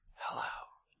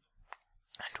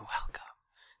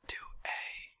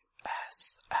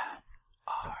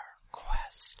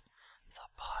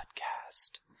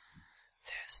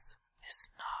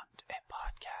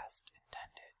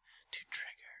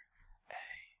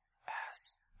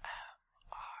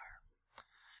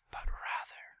but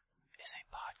rather is a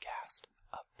podcast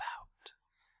about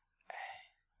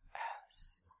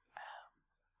ASMR.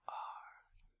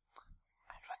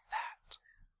 And with that,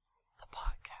 the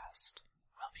podcast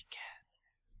will begin.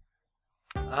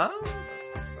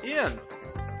 Ian,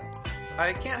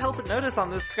 I can't help but notice on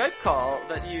this Skype call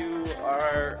that you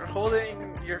are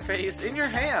holding your face in your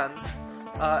hands,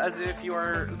 as if you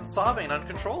are sobbing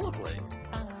uncontrollably.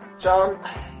 John,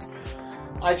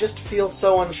 I just feel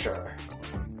so unsure.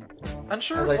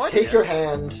 Unsure as of what? I take your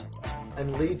hand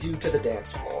and lead you to the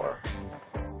dance floor.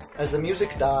 As the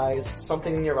music dies,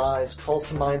 something in your eyes calls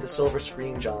to mind the silver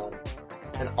screen, John,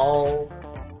 and all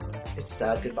its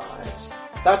sad goodbyes.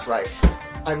 That's right.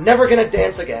 I'm never gonna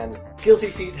dance again. Guilty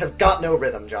feet have got no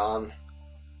rhythm, John.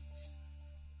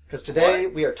 Because today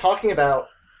we are talking about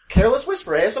Careless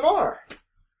Whisper ASMR.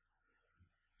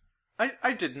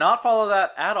 I did not follow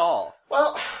that at all.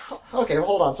 Well, okay, well,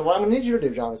 hold on. So what I'm going to need you to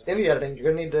do, John, is in the editing,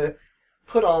 you're going to need to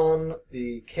put on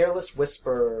the Careless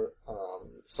Whisper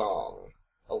song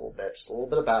a little bit. Just a little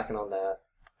bit of backing on that.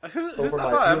 Who's over that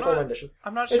my by? beautiful rendition.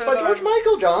 I'm not sure. It's by George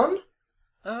Michael, John.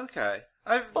 Okay.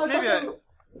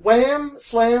 Wham!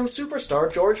 Slam!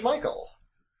 Superstar George Michael.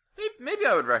 Maybe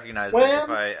I would recognize Wham! it if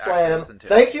I actually Slam! listened to it.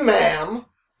 Thank you, ma'am.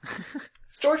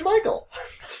 It's George Michael.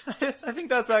 I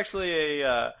think that's actually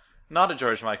not a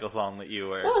George Michael song that you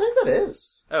were... No, I think that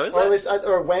is. Oh, is or it? at least,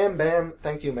 or Wham! Bam!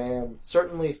 Thank you, ma'am.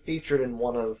 Certainly featured in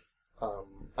one of,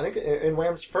 I think in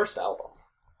Wham's first album.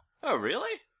 Oh,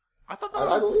 really? I thought that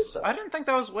I was... believe so. I didn't think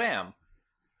that was Wham.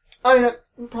 I mean,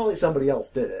 probably somebody else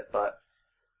did it, but...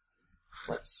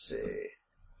 Let's see.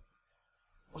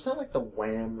 Was that like the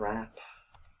Wham rap?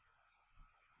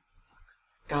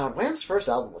 God, Wham's first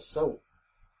album was so...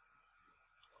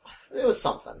 It was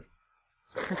something.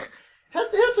 It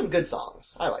had some good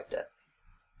songs. I liked it.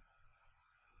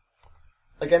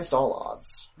 Against all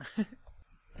odds.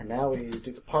 And now we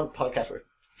do the part of the podcast where we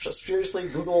just furiously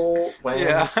Google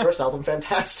Wham's first album,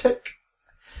 Fantastic.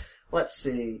 Let's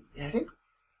see. Yeah, I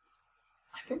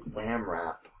think Wham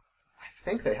rap. I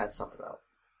think they had something about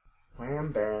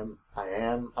Wham Bam, I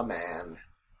am a man.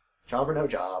 Job or no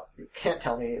job, you can't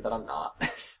tell me that I'm not.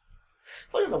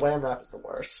 Playing the Wham rap is the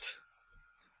worst.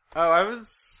 Oh, I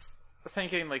was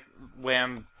thinking like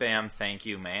Wham Bam Thank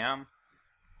You Ma'am,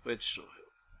 which...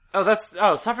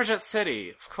 Oh, Suffragette City,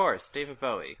 of course, David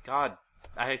Bowie. God,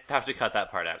 I have to cut that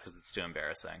part out because it's too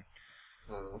embarrassing.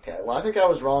 Okay, well I think I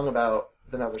was wrong about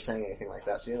them ever saying anything like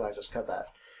that, so I just cut that.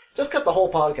 Just cut the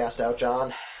whole podcast out,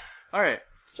 John. Alright.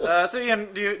 So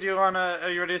Ian, do you are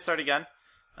you ready to start again?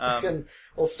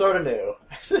 We'll start anew.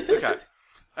 Okay.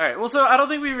 Alright, well so I don't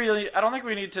think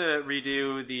we need to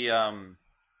redo the,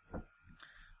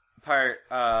 part,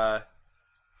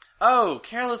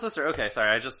 Careless Whisper. Okay,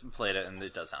 sorry, I just played it and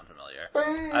it does sound familiar.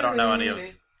 I don't know any of...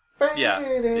 Yeah.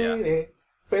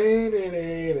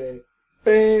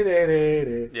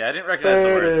 Yeah, I didn't recognize the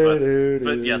words,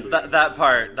 but yes, that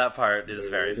part is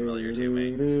very familiar to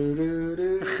me.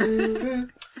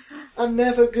 I'm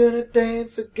never gonna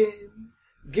dance again.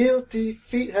 Guilty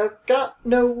feet have got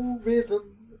no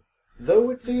rhythm.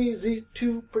 Though it's easy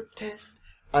to pretend,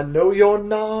 I know you're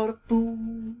not a fool.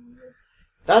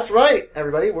 That's right,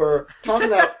 everybody. We're talking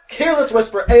about Careless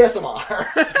Whisper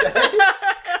ASMR today.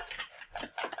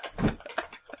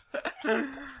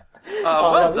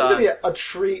 Well this done. is going to be a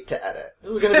treat to edit.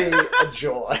 This is going to be a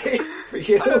joy for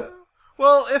you.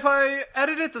 Well, if I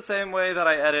edit it the same way that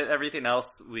I edit everything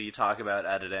else we talk about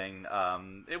editing,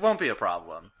 it won't be a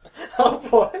problem. Oh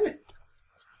boy.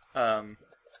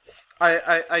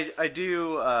 I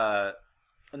do,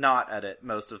 not edit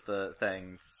most of the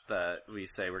things that we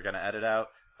say we're gonna edit out.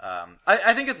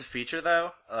 I think it's a feature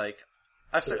though. Like,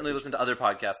 I've certainly listened to other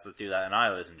podcasts that do that and I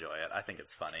always enjoy it. I think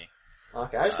it's funny.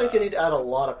 Okay, I just think you need to add a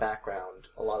lot of background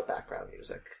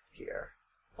music here.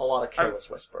 A lot of Careless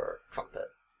Whisper trumpet.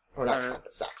 Or not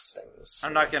trumpet, sax things.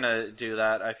 I'm not gonna do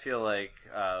that. I feel like,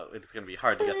 it's gonna be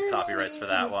hard to get the copyrights for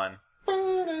that one.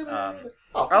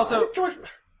 Also,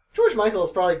 George Michael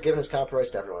has probably given his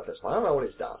copyrights to everyone at this point. I don't know what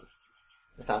he's done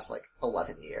in the past,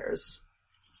 11 years.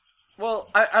 Well,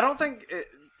 I don't think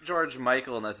George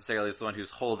Michael necessarily is the one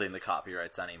who's holding the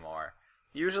copyrights anymore.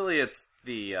 Usually it's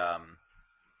the,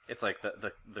 it's like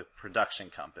the production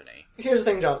company. Here's the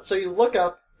thing, John. So you look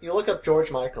up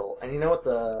George Michael, and you know what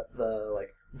the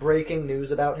breaking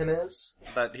news about him is?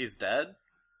 That he's dead?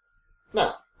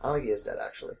 No, I don't think he is dead,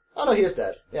 actually. Oh, no, he is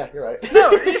dead. Yeah, you're right.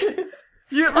 No,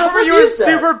 you were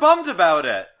super bummed about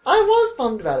it. I was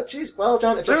bummed about it. Jeez. Well,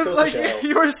 John, it just goes to show.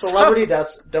 You were Celebrity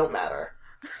deaths don't matter.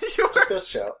 Just goes to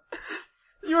show.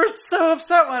 You were so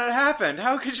upset when it happened.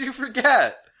 How could you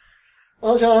forget?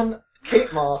 Well, John,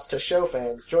 Kate Moss to show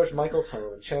fans George Michael's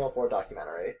home in Channel 4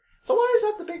 documentary. So why is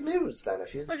that the big news, then,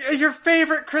 if he's... Your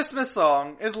favorite Christmas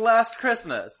song is Last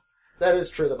Christmas. That is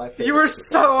true that my favorite... You were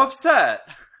so upset!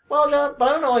 Well, John, but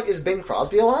I don't know, like, is Bing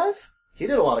Crosby alive? He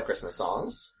did a lot of Christmas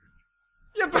songs.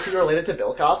 Yeah, but... Is he related to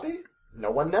Bill Cosby? No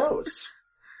one knows.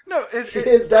 No, he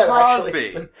is dead, Crosby.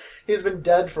 Actually. He's been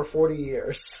dead for 40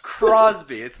 years.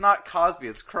 Crosby. It's not Cosby,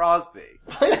 it's Crosby.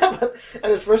 Yeah, but,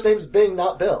 and his first name's Bing,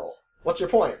 not Bill. What's your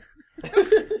point?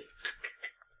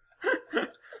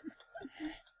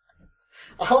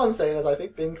 All I'm saying is I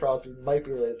think Bing Crosby might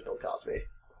be related to Bill Cosby.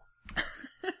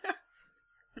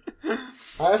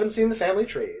 I haven't seen the family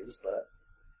trees, but...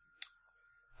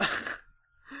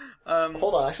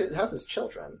 Hold on, actually, it has his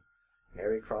children.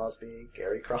 Mary Crosby,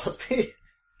 Gary Crosby,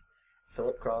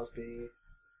 Philip Crosby,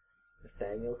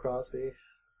 Nathaniel Crosby.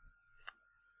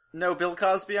 No Bill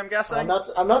Cosby, I'm guessing?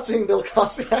 I'm not seeing Bill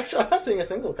Cosby, actually. I'm not seeing a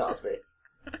single Cosby.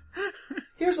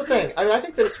 Here's the thing. I mean, I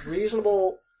think that it's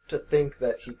reasonable to think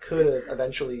that he could have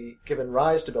eventually given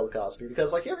rise to Bill Cosby,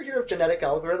 because, like, you ever hear of genetic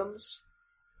algorithms?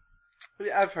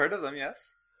 Yeah, I've heard of them,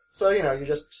 yes. So, you know, you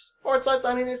just... Or it's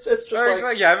I mean, it's just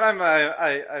like... Yeah,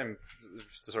 I'm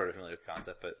sort of familiar with the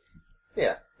concept, but...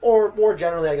 Yeah. Or, more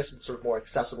generally, I guess, sort of more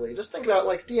accessibly, just think about,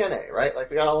 like, DNA, right? Like,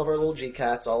 we got all of our little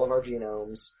GCATs, all of our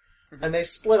genomes, and they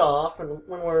split off, and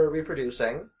when we're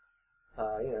reproducing,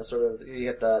 you know, sort of, you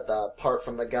get the part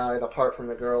from the guy, the part from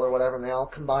the girl, or whatever, and they all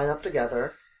combine up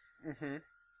together. Mm-hmm.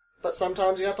 But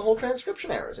sometimes you got the whole transcription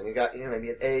errors, and you got, you know, maybe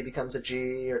an A becomes a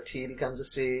G, or T becomes a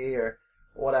C, or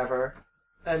whatever.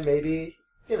 And maybe,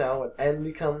 you know, an N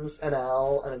becomes an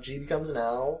L, and a G becomes an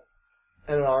L,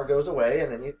 and an R goes away,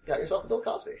 and then you got yourself a Bill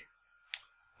Cosby.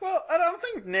 Well, I don't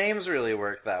think names really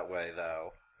work that way,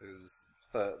 though. Is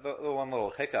the one little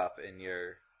hiccup in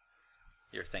your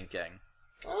thinking.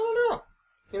 I don't know.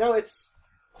 You know,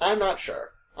 I'm not sure.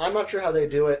 I'm not sure how they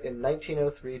do it in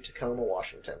 1903 Tacoma,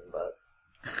 Washington, but...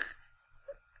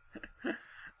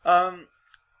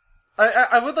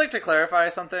 I would like to clarify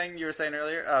something you were saying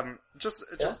earlier.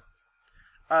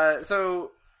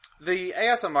 So the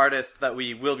ASMR artist that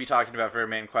we will be talking about for our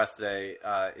main quest today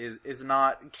is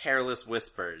not Careless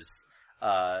Whispers.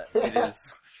 It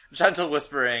is Gentle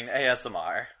Whispering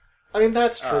ASMR. I mean,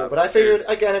 that's true, but I figured,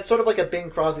 again, it's sort of like a Bing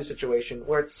Crosby situation,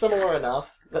 where it's similar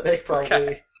enough that they probably...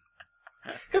 Okay.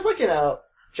 Because, like, you know,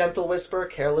 Gentle Whisper,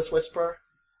 Careless Whisper.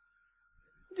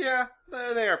 Yeah,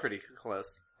 they are pretty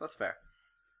close. That's fair.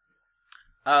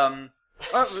 Ian,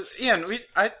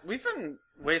 we've been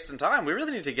wasting time. We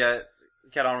really need to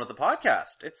get on with the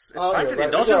podcast. It's time for the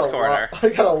Indulgence Corner. I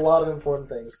got a lot of important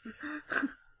things.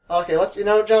 Okay, let's, you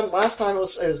know, John, last time it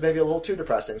was maybe a little too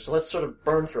depressing, so let's sort of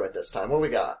burn through it this time. What do we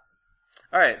got?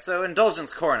 Alright, so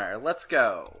Indulgence Corner. Let's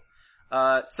go.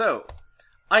 So,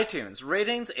 iTunes,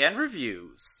 ratings and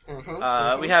reviews.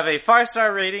 We have a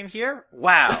 5-star rating here.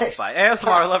 Wow. Nice. By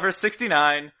ASMR Lover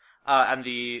 69. And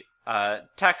the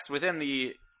text within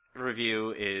the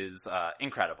review is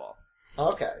incredible.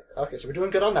 Okay, so we're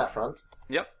doing good on that front.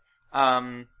 Yep.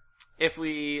 If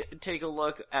we take a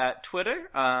look at Twitter,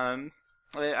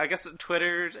 I guess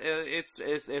Twitter,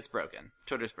 it's broken.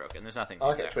 Twitter's broken. There's nothing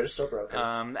there. Twitter's still broken.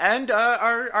 And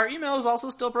our email is also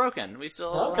still broken. We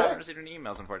still haven't received any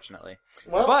emails, unfortunately.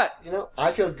 Well, but, you know,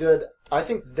 I feel good. I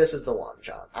think this is the one,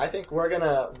 John. I think we're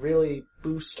gonna really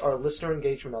boost our listener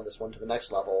engagement on this one to the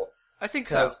next level. I think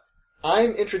so.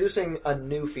 I'm introducing a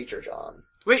new feature, John.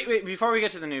 Wait, before we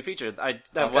get to the new feature, I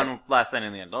have one last thing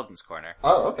in the Indulgence Corner.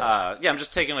 Oh, okay. I'm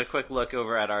just taking a quick look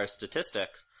over at our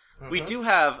statistics. We do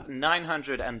have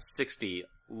 960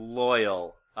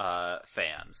 loyal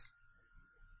fans.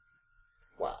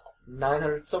 Wow.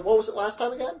 900. So what was it last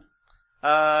time again?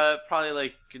 Probably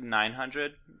like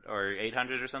 900 or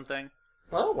 800 or something.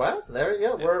 Oh, wow. So there you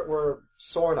go. Yeah. We're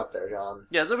soaring up there, John.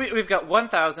 Yeah, so we've got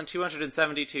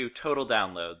 1,272 total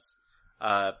downloads.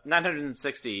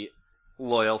 960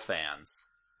 loyal fans.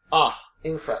 Ah,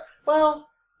 incredible. Well,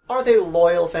 are they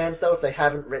loyal fans, though, if they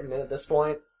haven't written in at this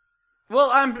point?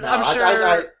 Well, I'm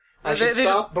sure... I should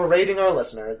stop berating our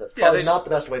listeners. That's probably not the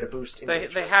best way to boost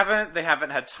engagement. They haven't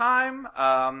had time,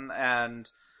 and,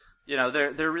 you know,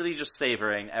 they're really just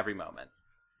savoring every moment.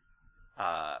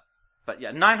 But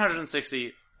yeah,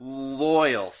 960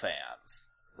 loyal fans.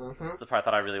 That's the part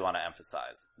that I really want to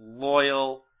emphasize.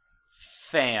 Loyal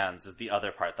fans is the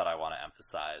other part that I want to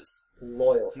emphasize.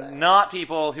 Loyal fans. Not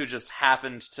people who just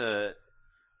happened to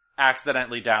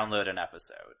accidentally download an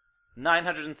episode.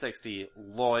 960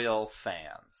 loyal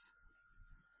fans.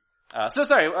 So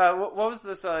sorry, what was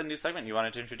this new segment you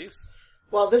wanted to introduce?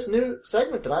 Well, this new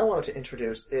segment that I wanted to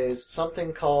introduce is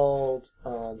something called,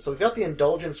 so we've got the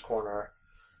Indulgence Corner,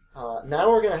 Now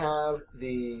we're gonna have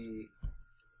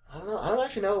I don't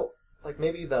actually know, like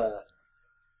maybe the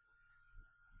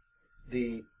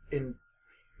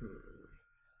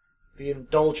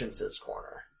indulgences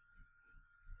corner.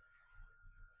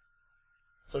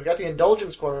 So we've got the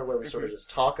indulgence corner where we sort of just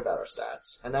talk about our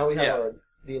stats, and now we have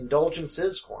the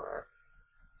indulgences corner,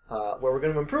 where we're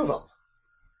going to improve them.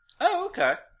 Oh,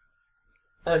 okay.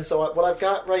 And so what I've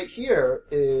got right here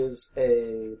is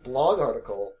a blog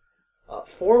article,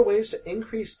 4 Ways to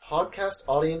Increase Podcast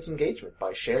Audience Engagement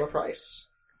by Shayla Price.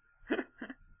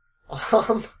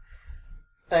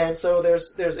 And so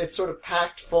it's sort of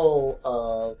packed full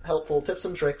of helpful tips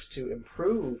and tricks to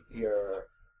improve your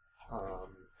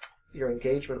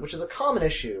engagement, which is a common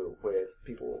issue with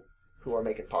people who are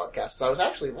making podcasts. I was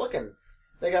actually looking;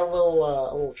 they got a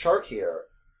little chart here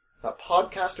about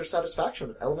podcaster satisfaction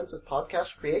with elements of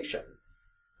podcast creation,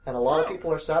 and a lot of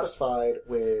people are satisfied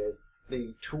with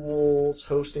the tools,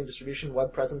 hosting, distribution,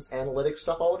 web presence, analytics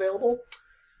stuff all available.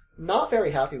 Not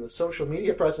very happy with social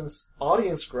media presence,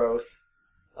 audience growth.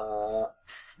 Or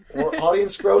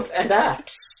audience growth and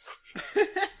apps.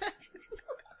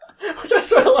 Which I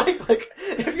sort of like. Like,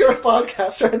 if you're a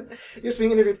podcaster and you're just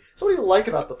being interviewed, so what do you like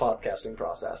about the podcasting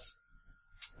process?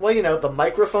 Well, the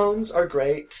microphones are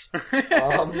great.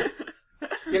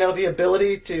 The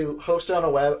ability to host it on a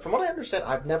web. From what I understand,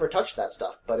 I've never touched that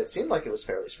stuff, but it seemed like it was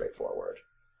fairly straightforward.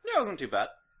 Yeah, it wasn't too bad.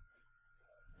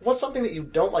 What's something that you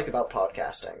don't like about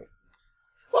podcasting?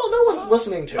 Well, no one's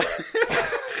listening to it.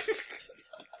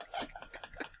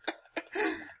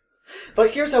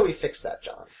 But here's how we fix that,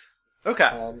 John. Okay.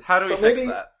 How do we fix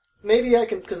that? Maybe I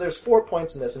can, because there's 4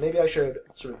 points in this, and maybe I should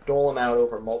sort of dole them out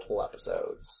over multiple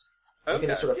episodes. Okay. We can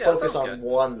just sort of focus on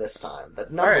one this time.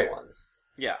 But number 1.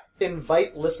 Yeah.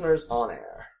 Invite listeners on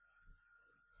air.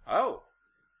 Oh.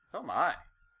 Oh my.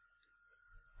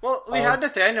 Well, we had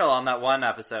Nathaniel on that one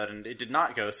episode, and it did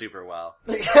not go super well.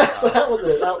 Yeah, so that was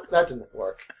it. That didn't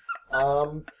work.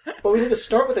 But we need to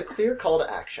start with a clear call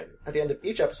to action. At the end of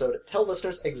each episode, tell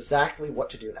listeners exactly what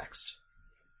to do next.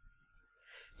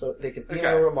 So they can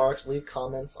email remarks, leave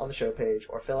comments on the show page,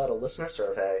 or fill out a listener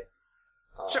survey.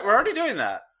 Shit, we're already doing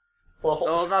that.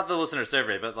 Well, not the listener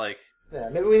survey, but like... Yeah,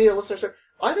 maybe we need a listener survey.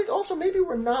 I think also maybe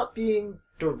we're not being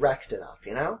direct enough,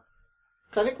 Because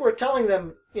I think we're telling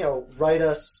them, write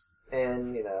us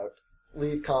and,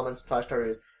 leave comments, 5-star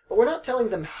reviews. But we're not telling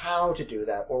them how to do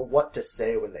that or what to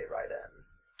say when they write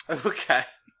in. Okay.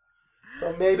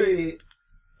 So maybe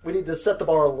we need to set the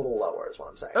bar a little lower, is what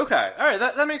I'm saying. Okay. Alright,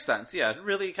 that makes sense. Yeah,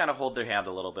 really kind of hold their hand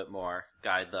a little bit more.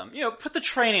 Guide them. Put the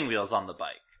training wheels on the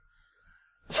bike.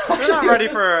 They're not ready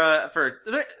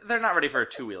they're not ready for a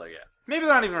 2-wheeler yet. Maybe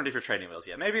they're not even ready for training wheels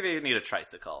yet. Maybe they need a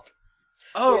tricycle.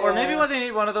 Oh, yeah. Or maybe they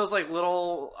need one of those like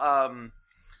little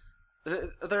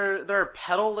there are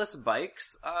pedal-less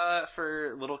bikes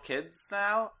for little kids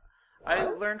now. What? I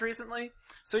learned recently.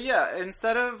 So yeah,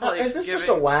 instead of is this just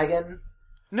a wagon?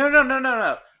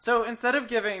 No. So instead of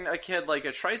giving a kid like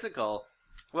a tricycle,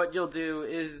 what you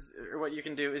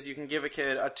can do is you can give a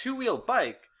kid a 2-wheel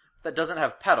bike that doesn't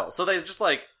have pedals. So they just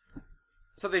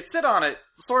so they sit on it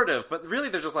sort of, but really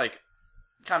they're just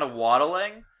kind of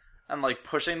waddling and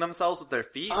pushing themselves with their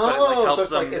feet, but it helps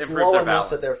them it's improve low their enough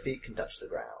balance. that their feet can touch the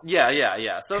ground.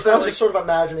 Yeah. So I was just sort of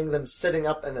imagining them sitting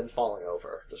up and then falling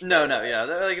over. Yeah.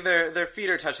 Their feet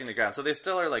are touching the ground, so they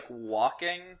still are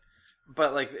walking,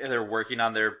 but they're working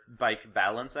on their bike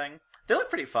balancing. They look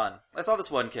pretty fun. I saw this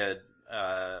one kid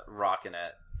rocking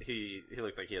it. He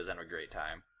looked like he was having a great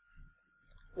time.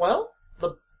 Well,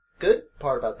 the good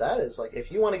part about that is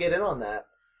if you want to get in on that,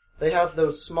 they have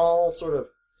those small sort of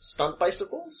stunt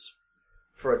bicycles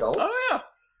for adults. Oh, yeah.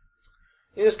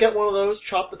 You just get one of those,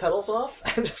 chop the pedals off,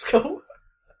 and just go.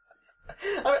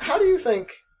 I mean, how do you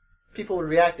think people would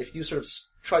react if you sort of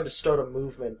tried to start a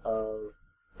movement of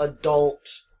adult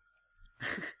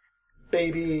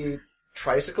baby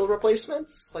tricycle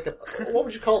replacements? What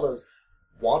would you call those?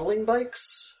 Waddling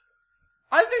bikes?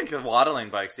 I think waddling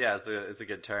bikes, yeah, is a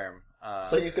good term.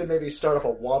 So you could maybe start up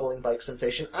a waddling bike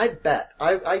sensation.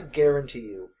 I guarantee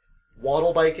you,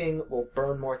 waddle biking will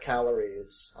burn more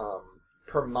calories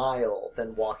per mile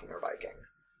than walking or biking.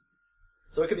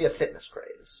 So it could be a fitness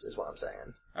craze, is what I'm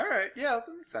saying. Alright, yeah,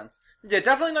 that makes sense. Yeah,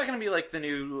 definitely not going to be the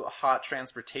new hot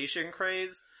transportation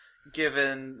craze,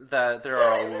 given that there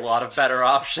are a lot of better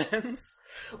options.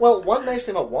 Well, one nice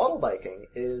thing about waddle biking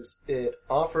is it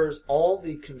offers all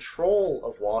the control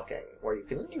of walking, where you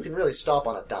can really stop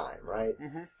on a dime, right?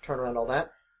 Mm-hmm. Turn around, all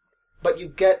that. But you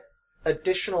get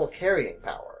additional carrying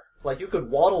power. You could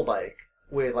waddle bike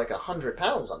with 100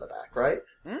 pounds on the back, right?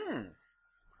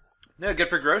 Yeah, good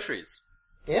for groceries.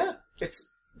 Yeah, it's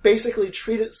basically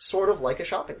treat it sort of like a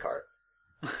shopping cart.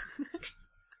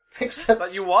 Except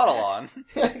But you waddle on.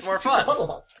 Yeah, It's more fun.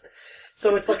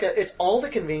 So it's all the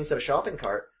convenience of a shopping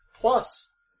cart, plus,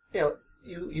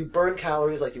 you burn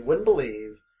calories like you wouldn't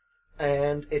believe,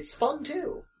 and it's fun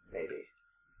too, maybe.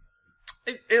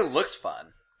 It looks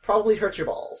fun. Probably hurts your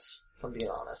balls, if I'm being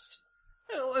honest.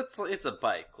 It's a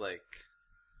bike, like...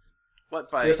 What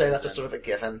bike? You're saying that's just sort of a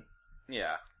given?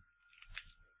 Yeah.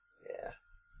 Yeah.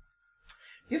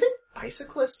 You think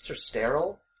bicyclists are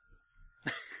sterile?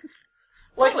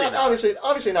 Like,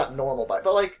 obviously not normal bike,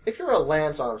 but like, if you're a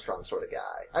Lance Armstrong sort of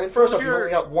guy. I mean, first off, you've only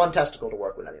got one testicle to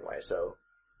work with anyway, so...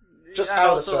 Just out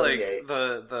of the starting gate.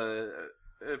 The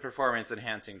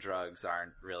performance-enhancing drugs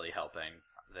aren't really helping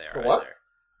there what? either.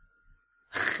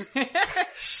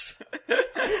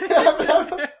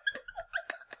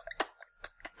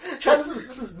 John,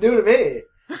 this is new to me.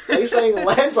 Are you saying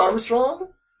Lance Armstrong?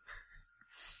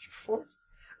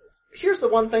 Here's the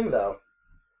one thing, though.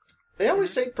 They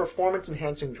always say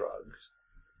performance-enhancing drugs.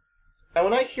 And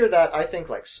when I hear that, I think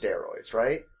like steroids,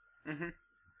 right? Mm-hmm.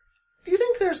 Do you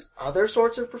think there's other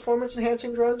sorts of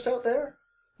performance-enhancing drugs out there?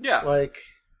 Yeah. Like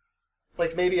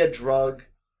maybe a drug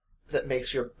that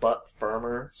makes your butt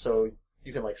firmer so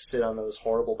you can like sit on those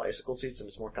horrible bicycle seats and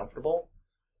it's more comfortable?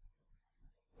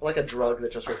 Like a drug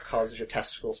that just sort of causes your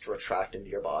testicles to retract into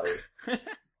your body.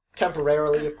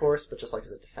 Temporarily, of course, but just like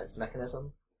as a defense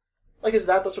mechanism. Like, is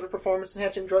that the sort of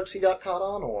performance-enhancing drugs he got caught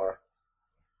on, or?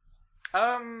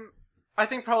 I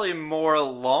think probably more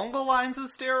along the lines of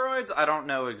steroids. I don't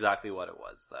know exactly what it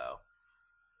was, though.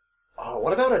 Oh,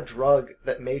 what about a drug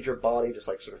that made your body just,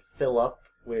 like, sort of fill up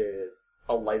with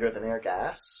a lighter-than-air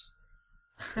gas?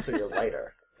 And so you're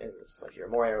lighter. And it's like you're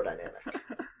more aerodynamic.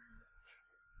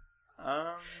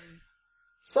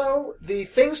 So, the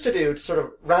things to do to sort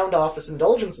of round off this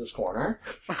indulgences corner,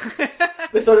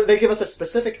 they give us a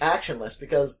specific action list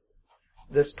because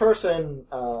this person,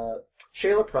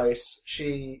 Shayla Price,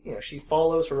 she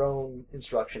follows her own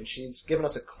instructions. She's given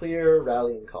us a clear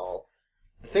rallying call.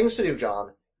 The things to do,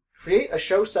 John: create a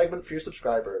show segment for your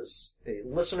subscribers, a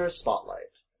listener's spotlight.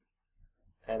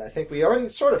 And I think we already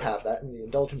sort of have that in the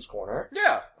indulgence corner.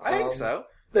 Yeah, I think so.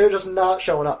 They're just not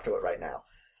showing up to it right now.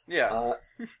 Yeah.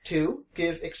 2,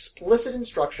 give explicit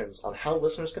instructions on how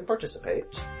listeners can participate.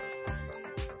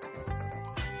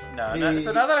 No,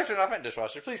 so now that I turned off my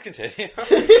dishwasher, please continue.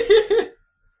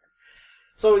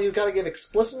 So you've got to give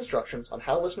explicit instructions on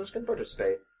how listeners can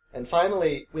participate. And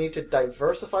finally, we need to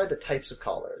diversify the types of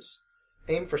callers.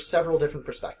 Aim for several different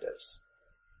perspectives.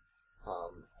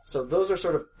 So those are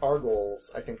sort of our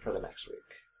goals, I think, for the next week.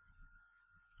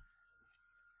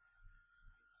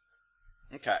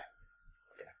 Okay.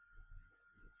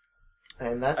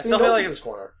 And that's I the still feel like indulgences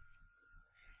corner.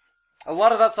 A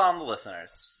lot of that's on the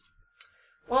listeners.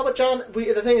 Well, but John,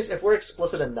 the thing is, if we're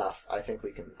explicit enough, I think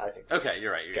we can. Okay,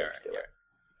 you're right. You're right.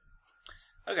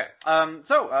 Okay.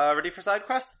 So ready for side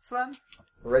quests then?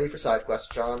 Ready for side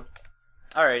quests, John.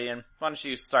 All right, Ian. Why don't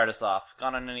you start us off?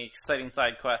 Gone on any exciting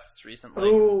side quests recently?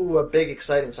 Ooh, a big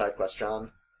exciting side quest,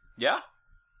 John. Yeah.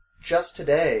 Just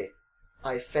today,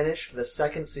 I finished the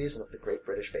second season of the Great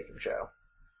British Baking Show.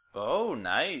 Oh,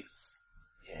 nice.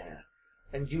 Yeah.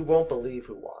 And you won't believe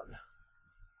who won.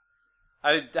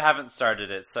 I haven't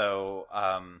started it, so,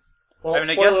 Well,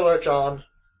 spoiler alert, John.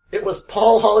 It was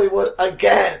Paul Hollywood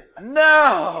again!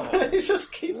 No! He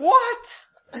just keeps... What?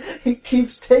 He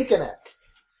keeps taking it.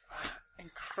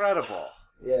 Incredible.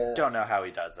 Yeah. Don't know how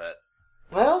he does it.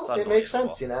 Well, it makes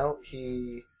sense,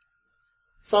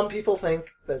 Some people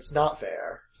think that it's not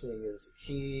fair, seeing as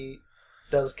he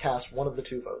does cast one of the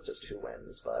two votes as to who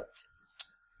wins, but...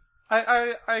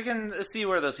 I can see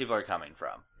where those people are coming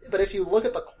from. But if you look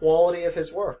at the quality of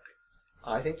his work,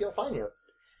 I think you'll find you.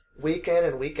 Week in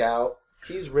and week out,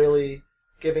 he's really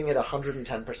giving it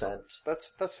 110%.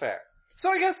 That's fair. So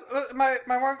I guess my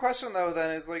one question though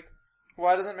then is like,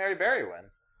 why doesn't Mary Berry win?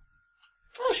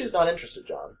 Oh, she's not interested,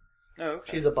 John. Oh,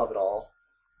 okay. She's above it all.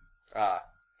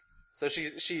 So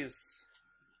she's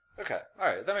okay. All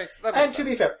right, that makes and sense. To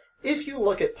be fair, if you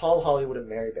look at Paul Hollywood and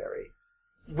Mary Berry,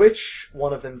 which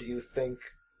one of them do you think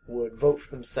would vote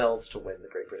for themselves to win the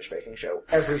Great British Baking Show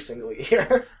every single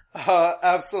year?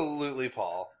 Absolutely,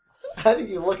 Paul. I think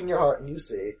you look in your heart and you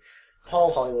see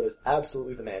Paul Hollywood is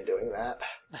absolutely the man doing that.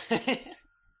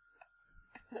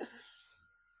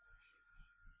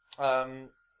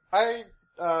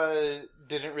 I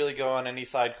didn't really go on any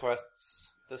side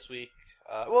quests this week.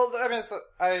 I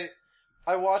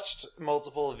watched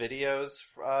multiple videos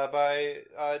by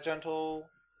Gentle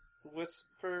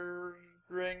Whispers?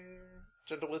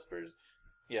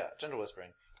 Yeah, Gentle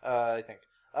Whispering, I think.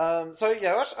 So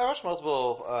yeah, I watched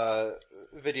multiple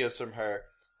videos from her,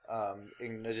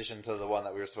 in addition to the one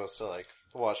that we were supposed to like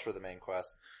watch for the main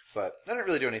quest. But I didn't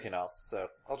really do anything else, so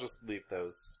I'll just leave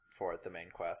those for the main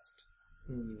quest.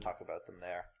 Talk about them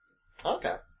there.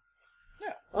 Okay.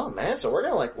 Yeah. Oh man, so we're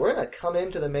gonna come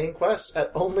into the main quest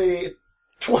at only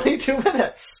 22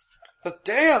 minutes. But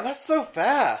damn, that's so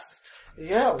fast.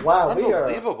 Yeah, wow,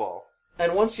 Unbelievable.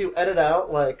 And once you edit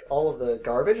out like all of the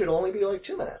garbage, it'll only be like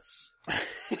 2 minutes.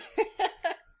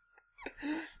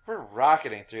 We're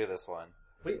rocketing through this one.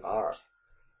 We are.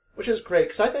 Which is great,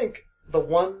 because I think the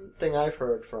one thing I've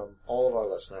heard from all of our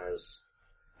listeners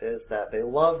is that they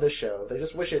love the show. They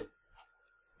just wish it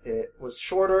was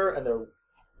shorter and there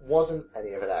wasn't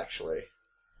any of it, actually.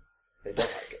 They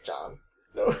don't like it, John.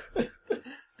 No.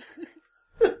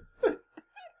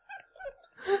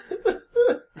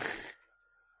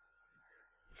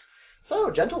 So,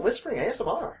 gentle whispering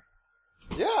ASMR.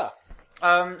 Yeah.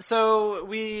 So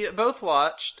we both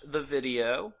watched the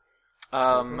video.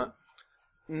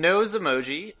 Nose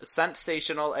emoji,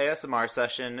 ScentSational ASMR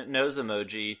Session, nose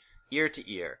emoji,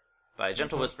 Ear-to-Ear by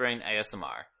Gentle Whispering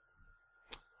ASMR.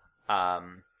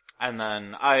 And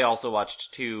then I also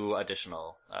watched 2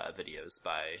 additional videos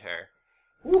by her.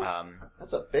 Ooh,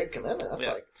 that's a big commitment.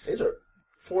 That's these are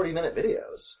 40-minute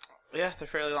videos. Yeah, they're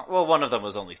fairly long. Well, one of them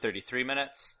was only 33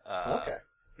 minutes. Okay.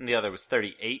 And the other was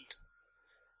 38.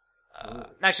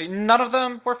 Actually, none of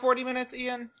them were 40 minutes,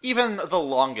 Ian. Even the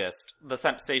longest, the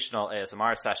ScentSational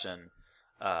ASMR Session,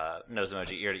 nose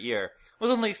emoji ear-to-ear,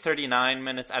 was only 39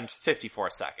 minutes and 54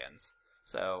 seconds.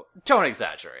 So, don't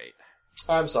exaggerate.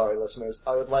 I'm sorry, listeners.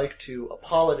 I would like to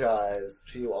apologize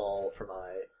to you all for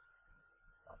my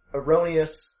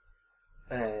erroneous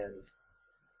and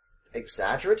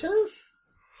exaggerative?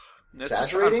 It's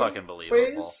just unfucking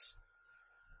believable.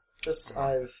 Just,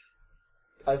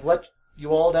 I've let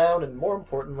you all down, and more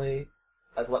importantly,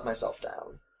 I've let myself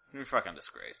down. You're a fucking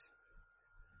disgrace.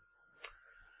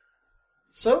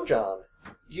 So, John,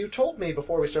 you told me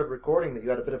before we started recording that you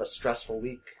had a bit of a stressful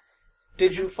week.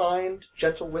 Did you find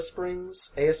Gentle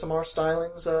Whispering's ASMR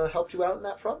stylings helped you out in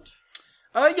that front?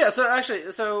 Yeah, So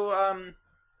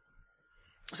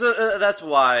that's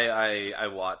why I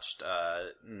watched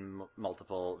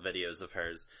multiple videos of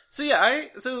hers. So yeah,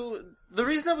 so the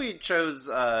reason that we chose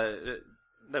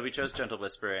Gentle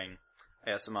Whispering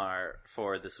ASMR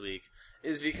for this week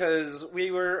is because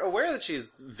we were aware that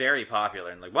she's very popular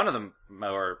and like one of the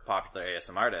more popular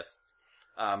ASMR artists.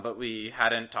 But we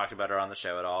hadn't talked about her on the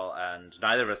show at all, and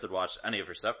neither of us had watched any of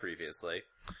her stuff previously.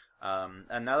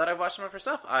 And now that I've watched some of her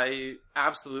stuff, I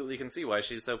absolutely can see why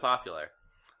she's so popular.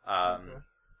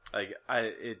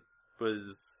 It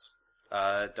was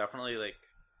definitely like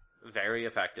very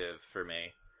effective for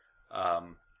me.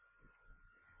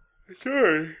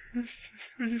 Sorry,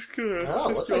 I'm just gonna. Oh,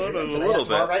 looks like you're doing some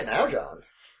ASMR right now, John.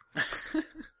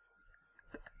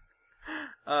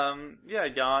 Yeah,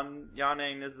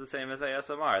 yawning is the same as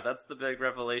ASMR. That's the big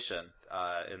revelation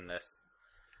in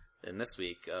this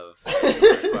week of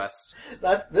Quest.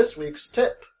 That's this week's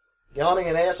tip. Yawning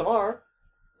and ASMR,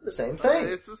 the same thing.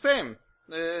 It's the same.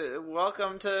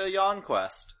 Welcome to Yawn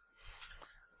Quest.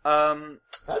 That'd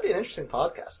be an interesting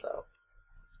podcast, though.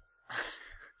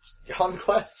 Yawn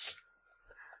Quest.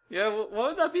 Yeah, what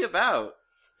would that be about?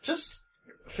 Just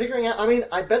figuring out. I mean,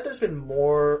 I bet there's been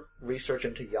more research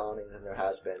into yawning than there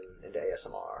has been into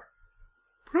ASMR.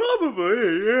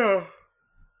 Probably, yeah.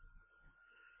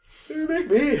 You make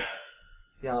me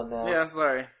yawn now. Yeah,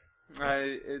 sorry.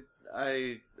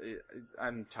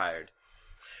 I'm tired.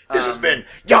 This has been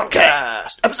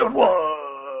Yawncast, episode 1!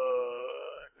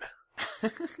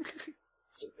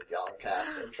 It's the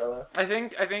Yawncast intro. I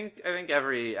think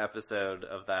every episode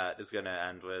of that is gonna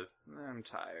end with, I'm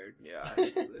tired, yeah.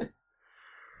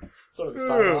 Sort of the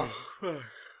sign off.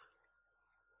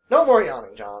 No more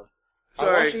yawning, John.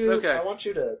 Sorry, I want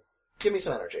you to give me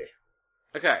some energy.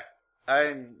 Okay.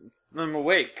 I'm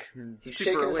awake. He's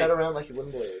super shaking his awake. head around like you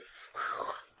wouldn't believe.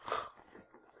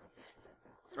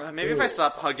 Maybe if I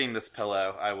stop hugging this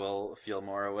pillow, I will feel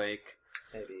more awake.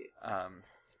 Maybe.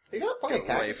 You got plenty of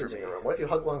cactuses in your room. What if you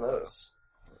hug one of those?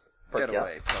 Get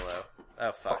away, pillow.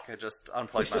 Oh fuck, I just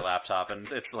unplugged my laptop and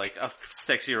it's like a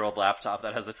 6-year-old laptop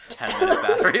that has a 10-minute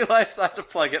battery life, so I have to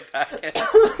plug it back in.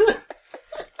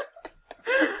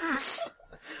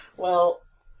 Well,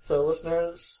 so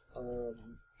listeners, gonna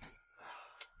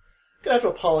have to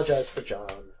apologize for John.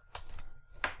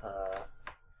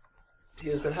 He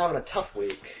has been having a tough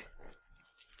week.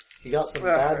 He got some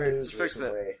bad news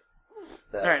recently.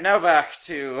 Alright, now back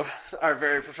to our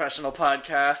very professional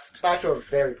podcast. Back to a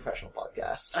very professional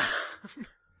podcast.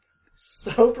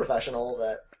 So professional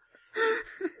that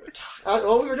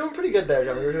Well, we were doing pretty good there,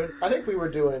 John. I think we were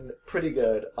doing pretty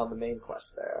good on the main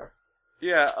quest there.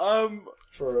 Yeah,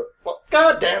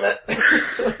 God damn it!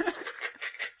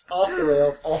 It's off the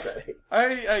rails already.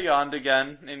 I yawned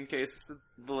again, in case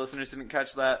the listeners didn't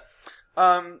catch that.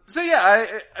 So yeah,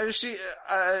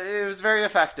 it was very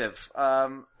effective.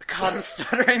 God, I'm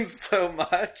stuttering so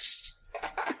much.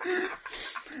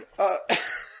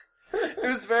 It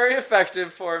was very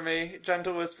effective for me,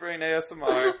 Gentle Whispering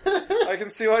ASMR. I can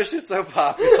see why she's so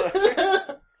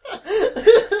popular.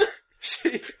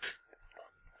 She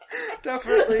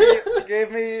definitely gave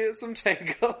me some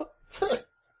tingles.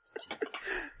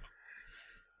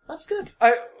 That's good.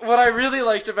 What I really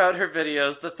liked about her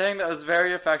videos, the thing that was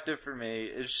very effective for me,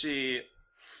 is she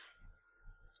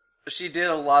did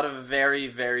a lot of very,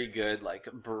 very good, like,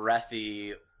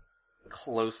 breathy,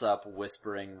 close-up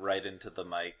whispering right into the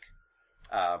mic.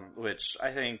 Which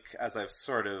I think, as I've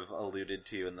sort of alluded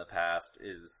to in the past,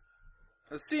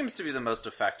 seems to be the most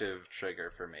effective trigger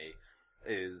for me.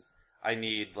 Is I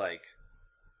need like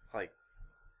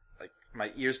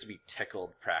my ears to be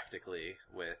tickled practically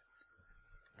with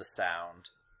the sound.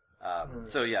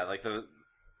 So yeah,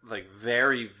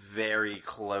 very, very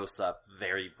close up,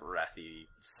 very breathy,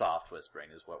 soft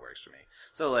whispering is what works for me.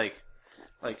 So like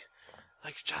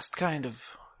just kind of.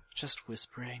 Just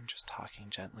whispering, just talking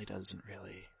gently doesn't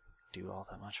really do all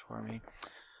that much for me.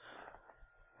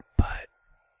 But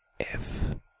if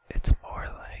it's more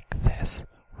like this,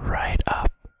 right up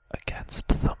against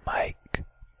the mic,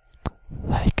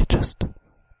 like just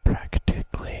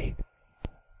practically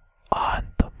on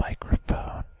the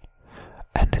microphone,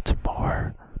 and it's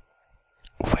more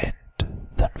wind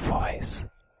than voice,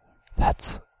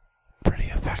 that's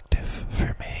pretty effective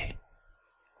for me.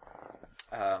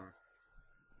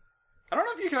 I don't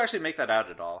know if you can actually make that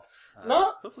out at all.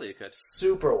 Not hopefully you could.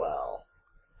 Super well.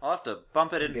 I'll have to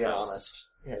bump it in Being post. honest.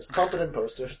 Yeah, just bump it in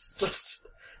post. It's just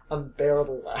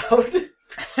unbearably loud.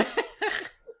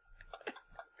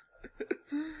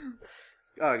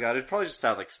 Oh god, it'd probably just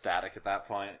sound like static at that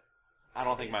point. I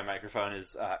don't think my microphone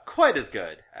is quite as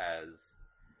good as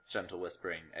Gentle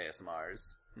Whispering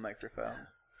ASMR's microphone.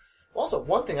 Also,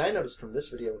 one thing I noticed from this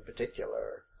video in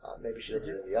particular, maybe she does it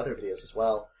in the other videos as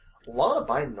well, a lot of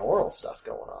binaural stuff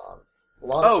going on. A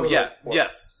lot of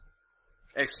yes.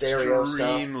 Stereo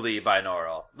Extremely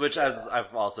binaural, which, as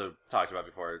I've also talked about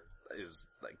before, is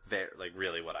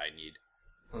really what I need.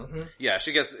 Mm-hmm. Yeah,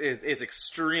 it's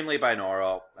extremely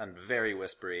binaural and very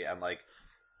whispery, and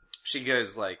she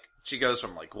goes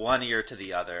from one ear to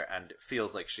the other, and it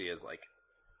feels like she is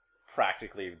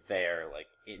practically there,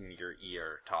 in your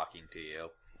ear, talking to you.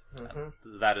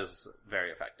 Mm-hmm. That is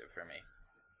very effective for me.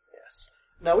 Yes.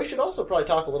 Now, we should also probably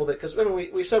talk a little bit, because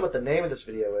we said what the name of this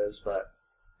video is, but,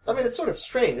 I mean, it's sort of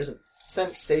strange, isn't it?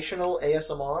 ScentSational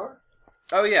ASMR?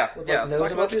 Oh, yeah. With, let's talk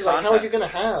about the emojis. content. How are you going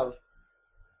to have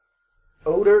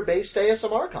odor-based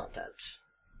ASMR content?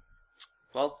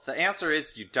 Well, the answer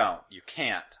is you don't. You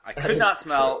can't. I could not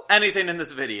smell anything in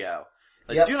this video.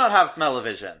 Do not have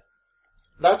smell-o-vision.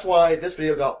 That's why this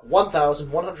video got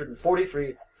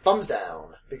 1,143 thumbs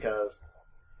down, because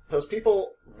those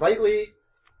people rightly,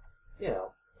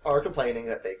 are complaining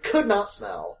that they could not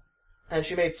smell. And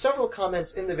she made several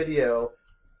comments in the video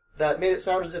that made it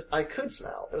sound as if I could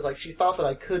smell. It was like she thought that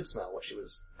I could smell what she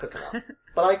was cooking up.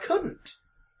 But I couldn't.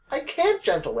 I can't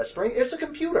Gentle Whispering. It's a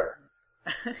computer.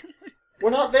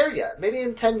 We're not there yet. Maybe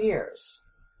in 10 years.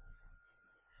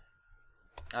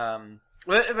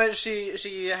 But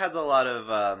she has a lot of,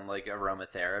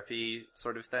 aromatherapy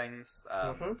sort of things.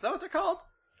 Is that what they're called?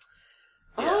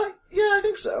 Yeah, I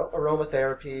think so.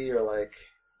 Aromatherapy or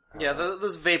yeah,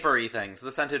 those vapory things.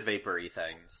 The scented vapory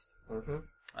things. Mm-hmm.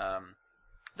 I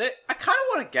kind of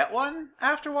want to get one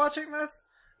after watching this.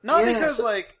 Not because,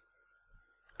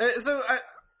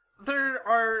 there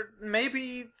are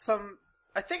maybe some...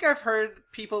 I think I've heard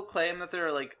people claim that there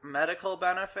are, medical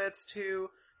benefits to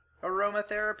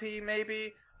aromatherapy,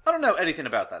 maybe. I don't know anything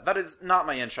about that. That is not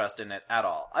my interest in it at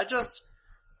all. I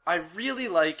really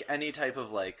like any type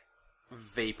of,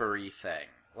 vapory thing.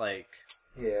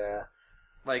 Yeah.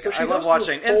 So I love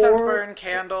watching incense burn,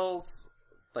 candles,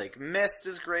 mist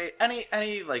is great. Any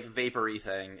vapory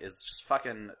thing is just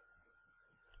fucking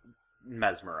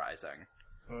mesmerizing.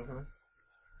 Mm-hmm.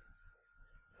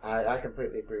 I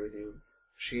completely agree with you.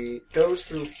 She goes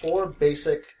through 4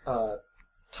 basic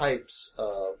types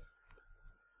of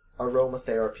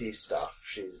aromatherapy stuff.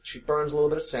 She burns a little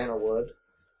bit of sandalwood.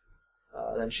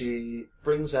 Then she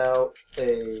brings out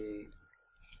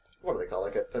what do they call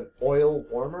it? An oil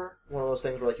warmer? One of those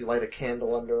things where you light a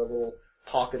candle under a little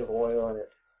pocket of oil and it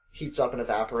heats up and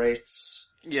evaporates.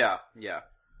 Yeah.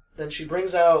 then she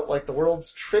brings out, like, the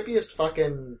world's trippiest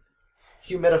fucking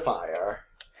humidifier.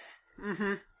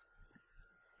 Mm-hmm.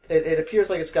 It appears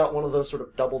like it's got one of those sort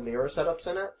of double mirror setups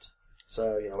in it.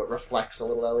 So, it reflects a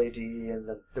little LED, and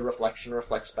the reflection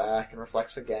reflects back and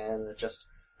reflects again, and it just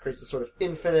creates a sort of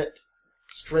infinite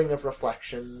string of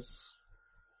reflections.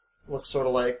 Looks sort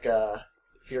of like,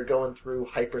 if you're going through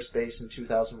hyperspace in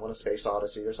 2001: A Space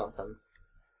Odyssey or something.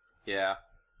 Yeah.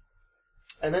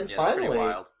 And then It's finally, pretty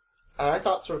wild. I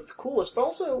thought sort of the coolest, but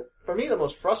also, for me, the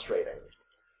most frustrating,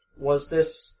 was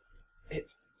this...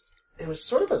 It was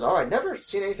sort of bizarre. I'd never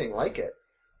seen anything like it.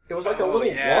 It was like a little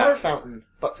water fountain,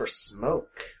 but for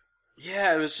smoke.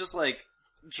 Yeah, it was just, like,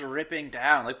 dripping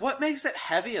down. Like, what makes it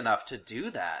heavy enough to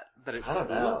do that? That it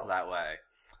cools that way?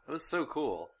 It was so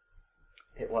cool.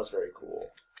 It was very cool.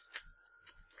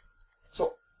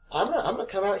 So, I'm gonna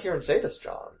come out here and say this,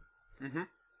 John. Mm-hmm.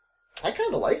 I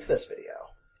kind of liked this video.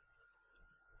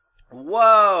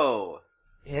 Whoa!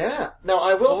 Yeah. Now,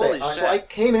 I will say, Holy shit. so I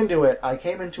came into it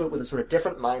with a sort of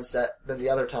different mindset than the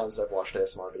other times that I've watched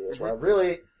ASMR videos, where I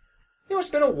really, it's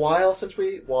been a while since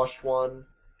we watched one,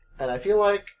 and I feel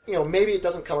like, maybe it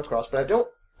doesn't come across, but I don't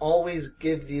always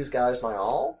give these guys my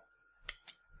all.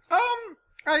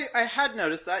 I had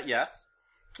noticed that, yes.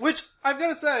 Which, I've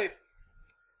gotta say,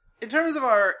 in terms of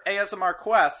our ASMR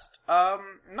quest,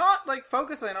 not, like,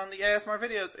 focusing on the ASMR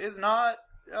videos is not,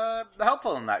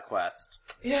 helpful in that quest.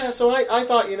 Yeah, so I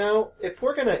thought, if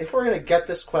we're gonna get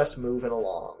this quest moving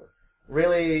along,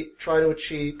 really try to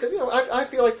achieve, because, I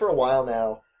feel like for a while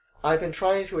now, I've been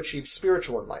trying to achieve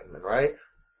spiritual enlightenment, right?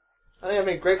 I think I've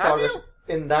made great progress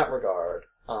in that regard.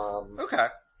 Okay.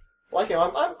 Like,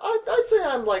 I'd say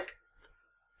I'm, like,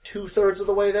 2/3 of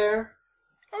the way there.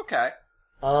 Okay.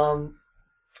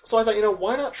 So I thought,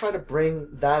 why not try to bring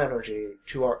that energy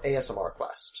to our ASMR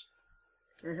quest?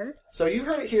 Mm-hmm. So you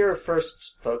heard it here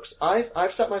first, folks.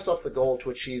 I've set myself the goal to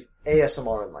achieve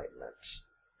ASMR enlightenment.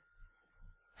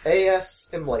 AS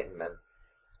enlightenment.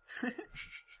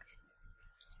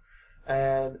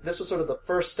 And this was sort of the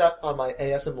first step on my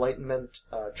AS enlightenment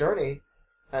journey.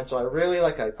 And so I really,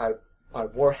 I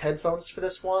wore headphones for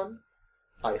this one.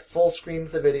 I full screened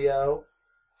the video.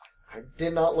 I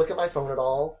did not look at my phone at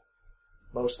all.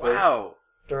 Mostly. Wow.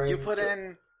 You put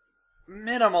in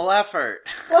minimal effort.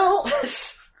 Well, John,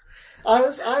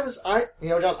 I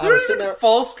was sitting there.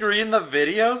 Full screen the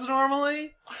videos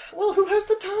normally? Well, who has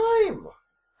the time?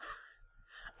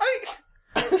 I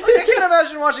can't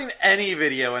imagine watching any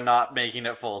video and not making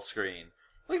it full screen.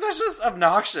 Like, that's just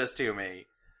obnoxious to me.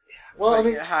 Well,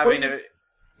 like, having it.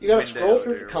 You gotta scroll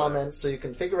through the comments so you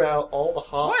can figure out all the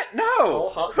hot. What? No. All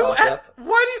hot gossip.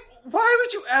 Why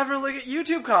would you ever look at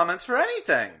YouTube comments for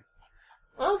anything?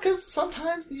 Well, because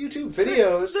sometimes the YouTube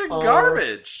videos they're are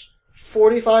garbage.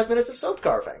 45 minutes of soap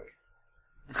carving.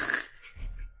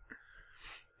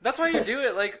 That's why you do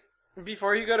it, like,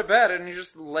 before you go to bed, and you're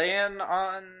just laying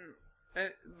on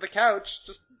the couch,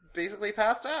 just basically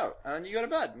passed out, and then you go to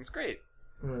bed, and it's great.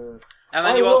 Mm. And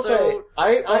then you also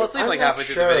fall asleep like halfway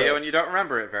through the video, and you don't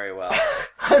remember it very well.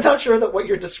 I'm not sure that what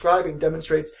you're describing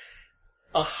demonstrates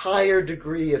a higher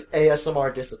degree of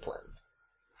ASMR discipline.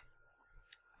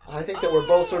 I think that we're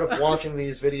both sort of watching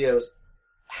these videos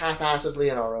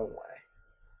half-assedly in our own way.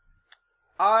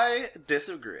 I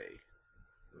disagree.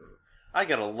 I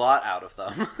get a lot out of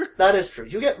them. That is true.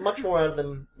 You get much more out of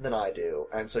them than I do,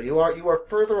 and so you are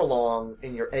further along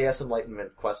in your AS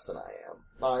enlightenment quest than I am.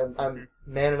 I'm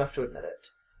man enough to admit it.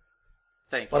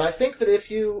 Thank you. But I think that if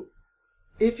you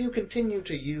continue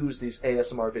to use these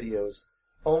ASMR videos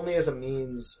only as a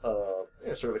means of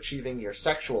sort of achieving your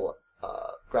sexual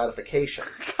gratification,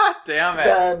 God damn it!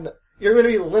 then you're going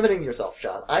to be limiting yourself,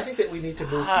 John. I think that we need to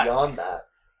move beyond that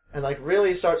and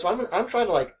really start. So I'm trying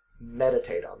to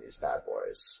meditate on these bad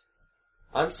boys.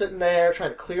 I'm sitting there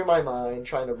trying to clear my mind,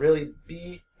 trying to really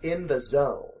be in the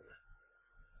zone.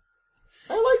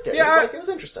 I liked it. Yeah, it was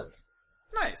interesting.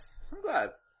 Nice. I'm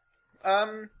glad.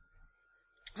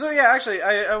 So yeah, actually,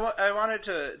 I wanted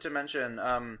to mention.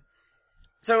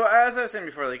 So as I was saying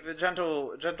before, like the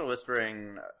gentle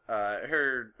whispering,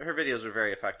 her videos were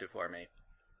very effective for me.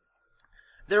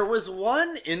 There was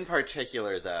one in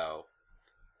particular, though.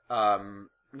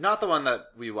 Not the one that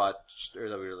we watched, or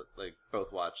that we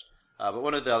both watched, but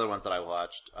one of the other ones that I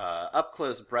watched. Up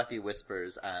Close, Breathy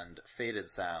Whispers and Faded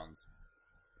Sounds.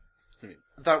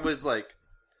 That was,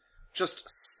 just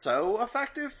so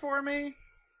effective for me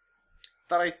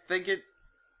that I think it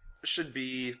should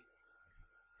be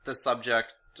the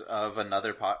subject of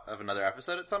another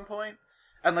episode at some point.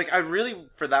 And, I really,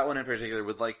 for that one in particular,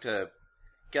 would like to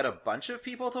get a bunch of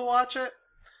people to watch it.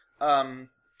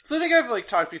 So I think I've,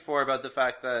 talked before about the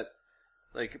fact that,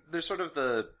 there's sort of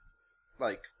the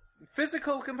like,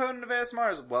 physical component of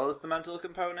ASMR as well as the mental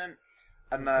component.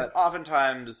 And that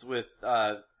oftentimes with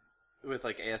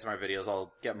like ASMR videos,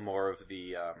 I'll get more of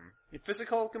the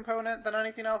physical component than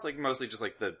anything else. Like mostly just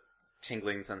like the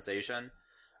tingling sensation.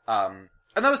 And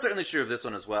that was certainly true of this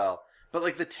one as well. But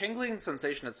like the tingling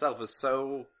sensation itself was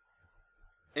so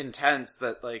intense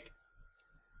that like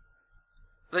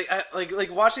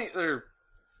watching or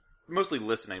mostly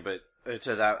listening, but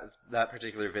to that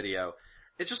particular video,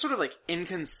 it's just sort of like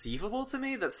inconceivable to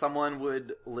me that someone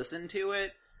would listen to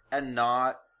it and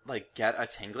not like get a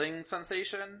tingling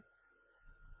sensation.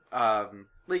 So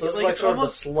it's like sort of the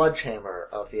sledgehammer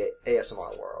of the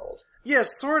ASMR world. Yeah,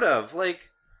 sort of. Like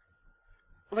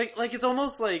it's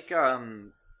almost like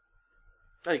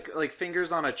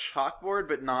fingers on a chalkboard,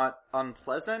 but not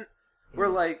unpleasant. Where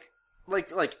like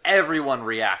everyone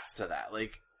reacts to that.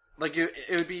 Like it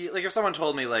would be like if someone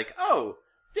told me like, oh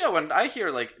yeah, when I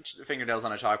hear like fingernails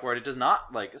on a chalkboard, it does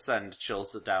not like send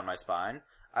chills down my spine.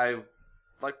 I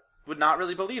like would not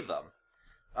really believe them.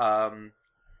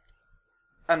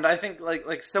 And I think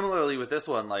like similarly with this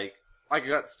one, like I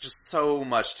got just so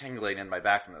much tingling in my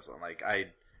back in this one. Like I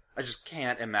just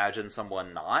can't imagine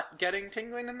someone not getting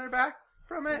tingling in their back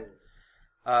from it.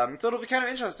 So it'll be kind of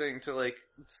interesting to like.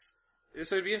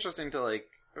 So it'd be interesting to like.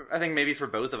 I think maybe for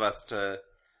both of us to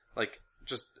like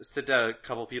just sit a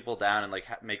couple people down and like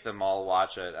make them all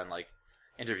watch it and like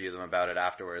interview them about it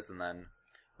afterwards and then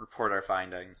report our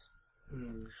findings.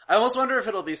 I almost wonder if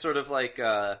it'll be sort of like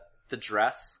the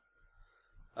dress.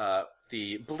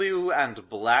 The blue and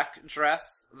black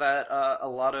dress that a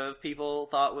lot of people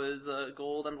thought was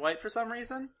gold and white for some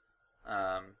reason.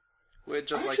 Would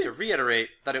just like to reiterate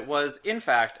that it was, in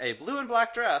fact, a blue and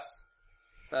black dress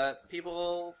that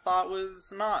people thought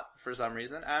was not for some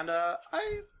reason, and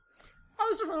I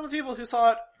was one of the people who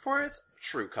saw it for its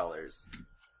true colors.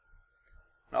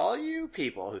 And all you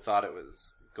people who thought it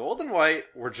was gold and white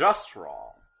were just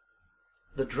wrong.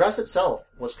 The dress itself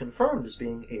was confirmed as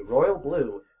being a royal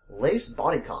blue lace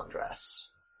bodycon dress.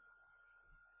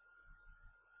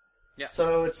 Yeah.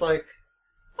 So it's like,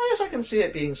 I guess I can see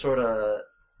it being sort of.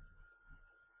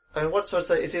 I mean, so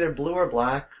it's either blue or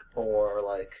black, or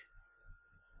like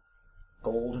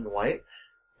gold and white.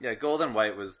 Yeah, gold and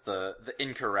white was the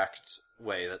incorrect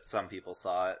way that some people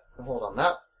saw it. Hold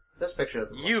on, this picture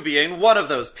doesn't. You being one of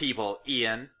those people,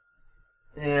 Ian.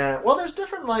 Yeah, well, there's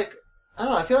different like I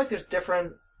don't know. I feel like there's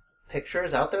different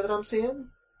pictures out there that I'm seeing.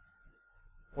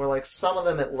 Where, like, some of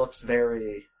them it looks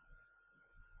very.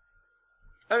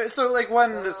 I mean, so, like,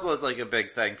 when this was, like, a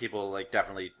big thing, people, like,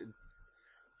 definitely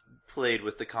played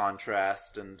with the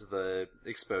contrast and the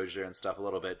exposure and stuff a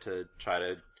little bit to try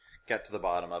to get to the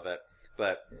bottom of it.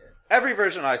 But every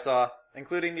version I saw,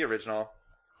 including the original,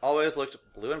 always looked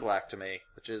blue and black to me,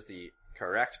 which is the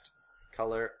correct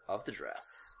color of the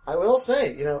dress. I will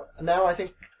say, now I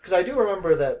think, because I do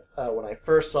remember that when I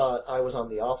first saw it, I was on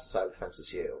the opposite side of the fence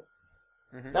as you.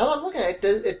 Mm-hmm. Now that I'm looking at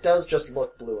it, it does just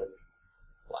look blue and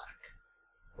black.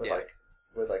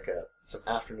 With some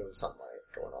afternoon sunlight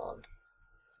going on.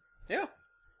 Yeah.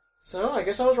 So, I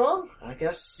guess I was wrong. I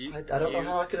guess, I don't know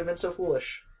how I could have been so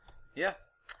foolish. Yeah.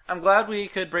 I'm glad we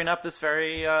could bring up this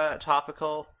very,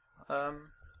 topical,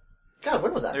 God,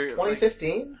 when was that?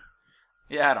 2015?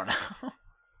 Yeah, I don't know.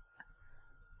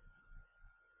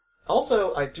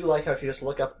 Also, I do like how if you just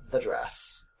look up the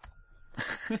dress.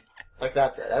 Like,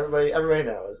 that's it. Everybody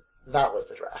knows. That was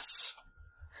the dress.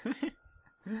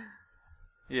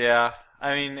 Yeah.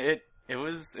 I mean, it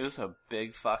was a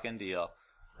big fucking deal.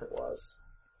 It was.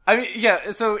 I mean,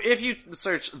 yeah, so if you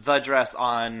search the dress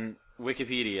on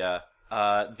Wikipedia,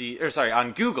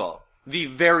 on Google, the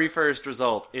very first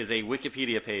result is a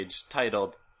Wikipedia page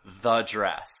titled The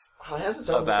Dress. Oh, it has its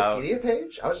own Wikipedia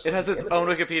page? It has its own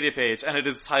Wikipedia page, and it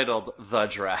is titled The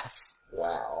Dress.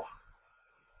 Wow.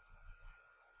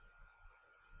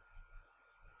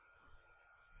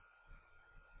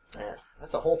 Man,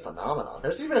 that's a whole phenomenon.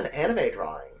 There's even an anime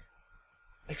drawing.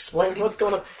 Explain what's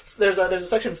going on. There's a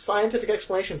section, Scientific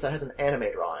Explanations, that has an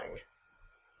anime drawing.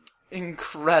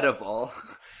 Incredible.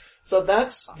 So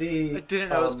that's the I didn't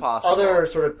know it was possible. Other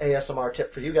sort of ASMR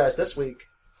tip for you guys this week.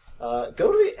 Go to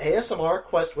the ASMR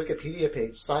Quest Wikipedia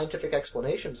page, Scientific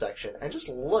Explanation section, and just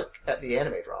look at the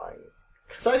anime drawing.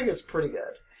 Because I think it's pretty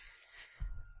good.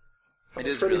 It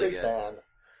is really good. I'm a pretty big fan.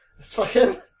 It's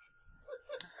fucking...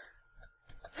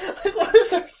 What is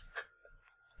this?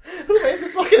 Who made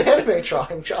this fucking anime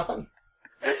drawing, John?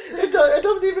 It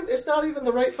doesn't even... It's not even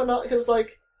the right phenomenon, because,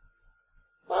 like...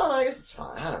 Well, I guess it's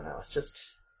fine. I don't know. It's just...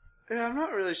 Yeah, I'm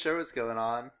not really sure what's going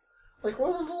on. Like, what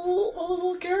do those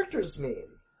little characters mean?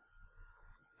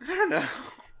 I don't know.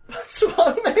 That's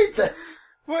why I made this.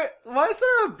 What? Why is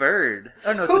there a bird?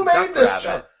 Oh no, it's Who a made duck this rabbit.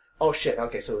 jump? Oh shit,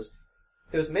 okay, so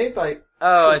it was made by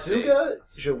I see. Kazuga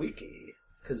Jawiki.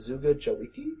 Kazuga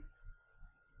Jawiki?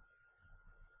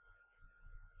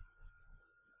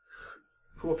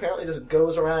 Who apparently just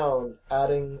goes around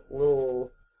adding little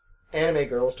anime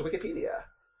girls to Wikipedia.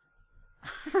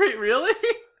 Really?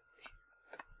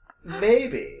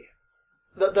 Maybe.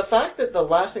 The fact that the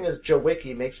last thing is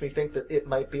Jawiki makes me think that it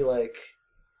might be like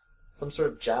some sort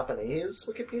of Japanese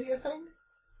Wikipedia thing?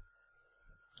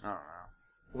 I don't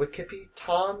know.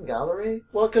 Wikipedia gallery?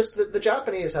 Well, because the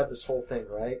Japanese have this whole thing,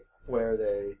 right? Where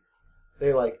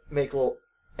they like make little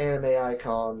anime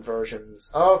icon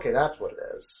versions. Oh, okay, that's what it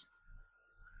is.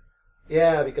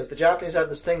 Yeah, because the Japanese have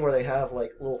this thing where they have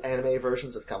like little anime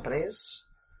versions of companies.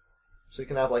 So you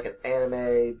can have like an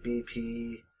anime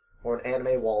BP or an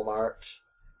anime Walmart,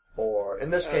 or in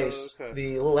this case,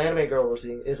 the little anime girl we're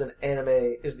seeing is the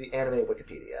anime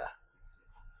Wikipedia.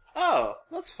 Oh,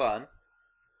 that's fun.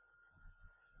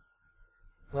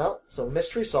 Well, so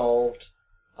mystery solved.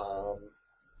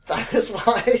 That is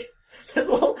why there's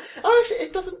a little. Oh, actually,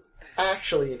 it doesn't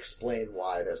actually explain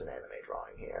why there's an anime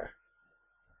drawing here.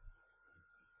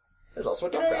 There's also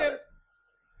a duck rabbit.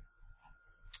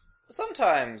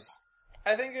 Sometimes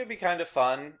I think it would be kind of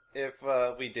fun if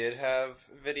we did have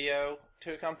video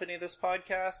to accompany this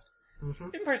podcast. Mm-hmm.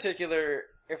 In particular,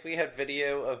 if we had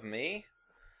video of me.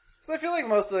 Because I feel like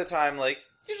most of the time, like,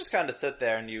 you just kind of sit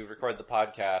there and you record the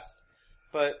podcast.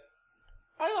 But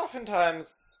I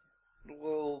oftentimes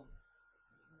will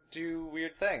do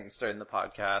weird things during the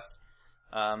podcast.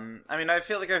 I mean, I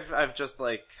feel like I've just,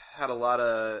 like, had a lot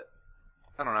of...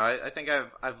 I don't know, I think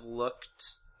I've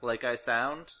looked like I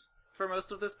sound for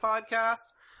most of this podcast.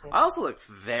 I also look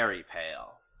very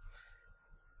pale.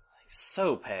 Like,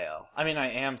 so pale. I mean,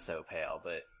 I am so pale,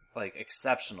 but, like,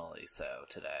 exceptionally so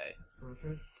today.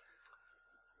 Mm-hmm.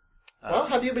 Well,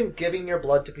 have you been giving your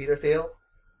blood to Peter Thiel?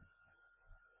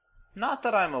 Not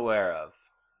that I'm aware of.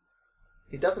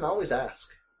 He doesn't always ask.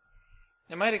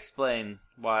 It might explain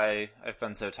why I've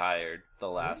been so tired the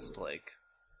last,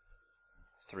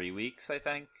 3 weeks, I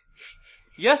think.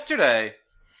 Yesterday,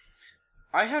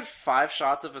 I had 5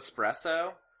 shots of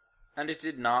espresso, and it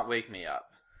did not wake me up.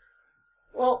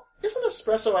 Well, isn't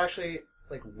espresso actually,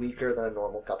 weaker than a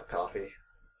normal cup of coffee?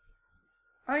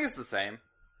 I think it's the same.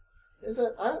 Is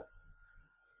it? Hold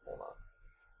on.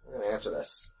 I'm going to answer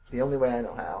this the only way I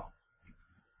know how.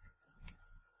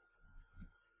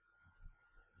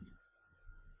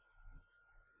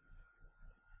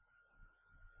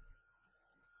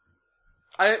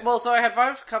 So I had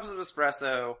 5 cups of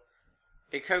espresso,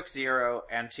 a Coke Zero,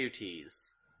 and 2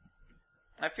 teas.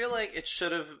 I feel like it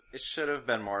should have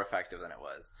been more effective than it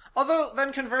was. Although,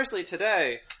 then conversely,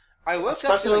 today, I woke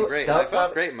up feeling great. I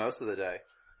felt great most of the day.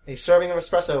 A serving of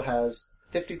espresso has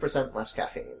 50% less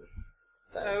caffeine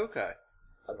than a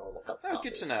normal cup of coffee.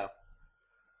 Good to know.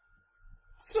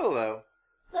 Still, though.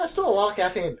 That's still a lot of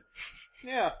caffeine.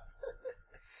 Yeah.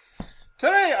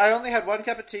 Today, I only had 1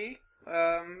 cup of tea.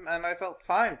 And I felt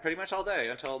fine pretty much all day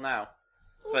until now.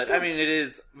 But, I mean, it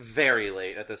is very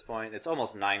late at this point. It's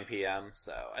almost 9 p.m.,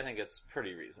 so I think it's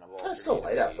pretty reasonable. It's still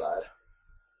light outside.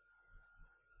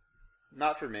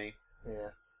 Not for me. Yeah.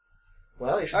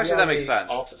 Well, you should Actually, be that on makes the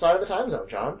sense. opposite side of the time zone,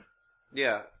 John.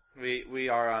 Yeah, we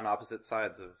are on opposite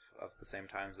sides of the same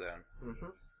time zone. Mm-hmm.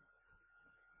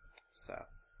 So,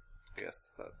 I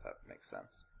guess that makes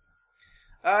sense.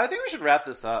 I think we should wrap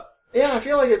this up. Yeah, I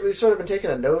feel like we've sort of been taking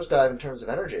a nosedive in terms of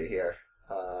energy here.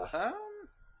 But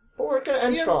we're going to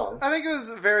end strong. I think it was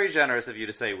very generous of you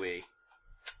to say we.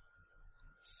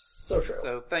 So true.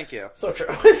 So, thank you. So true.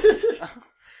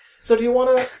 So do you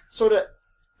want to sort of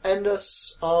end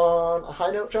us on a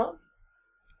high note, John?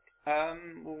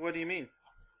 What do you mean?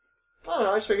 I don't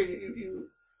know, I just figured you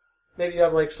maybe you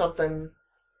have something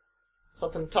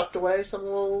tucked away, some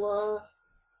little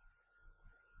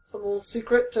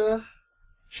secret to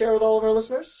share with all of our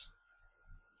listeners?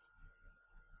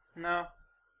 No.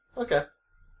 Okay.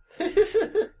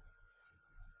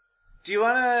 Do you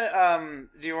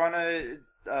wanna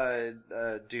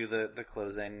do the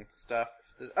closing stuff?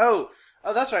 Oh,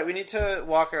 that's right. We need to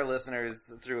walk our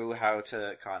listeners through how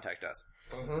to contact us.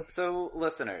 Mm-hmm. So,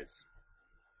 listeners,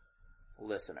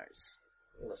 listen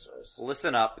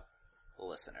up,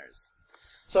 listeners.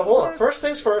 So hold on. First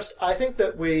things first. I think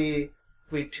that we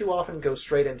too often go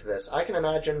straight into this. I can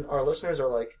imagine our listeners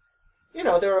are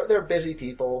they're busy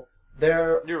people.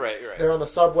 You're right. They're on the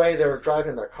subway. They're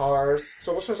driving their cars.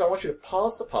 So listeners, I want you to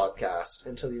pause the podcast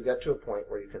until you get to a point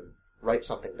where you can write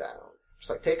something down.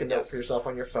 Just take a note for yourself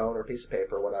on your phone or a piece of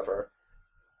paper or whatever.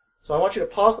 So I want you to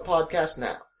pause the podcast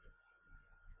now.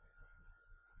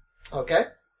 Okay.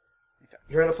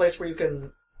 You're in a place where you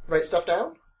can write stuff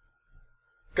down?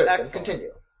 Good, Excellent. Then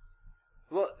continue.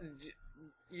 Well,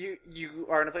 you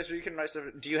are in a place where you can write stuff.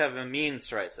 Do you have a means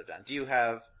to write stuff down? Do you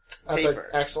have That's paper?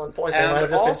 an excellent point. They And might have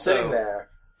just been also sitting there,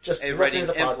 just a listening to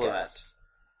the writing podcast, implement.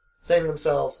 saying to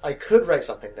themselves, I could write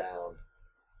something down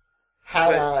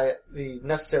had But- I the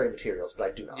necessary materials, but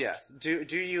I do not. Yes. Do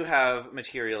you have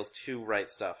materials to write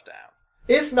stuff down?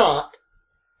 If not,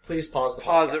 please pause the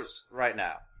Pause podcast. it right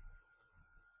now.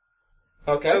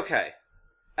 Okay? Okay.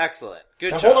 Excellent.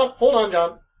 Good Now job. hold on,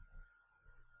 John.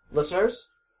 Listeners,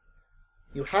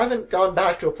 you haven't gone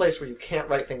back to a place where you can't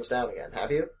write things down again,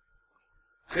 have you?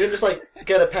 You didn't just,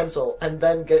 get a pencil and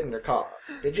then get in your car,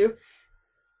 did you?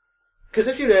 Because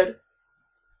if you did,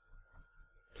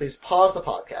 please pause the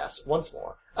podcast once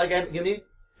more. Again, you need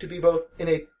to be both in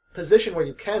a position where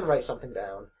you can write something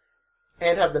down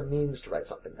and have the means to write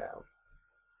something down.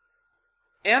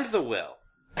 And the will.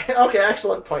 Okay,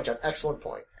 excellent point, John. Excellent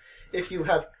point. If you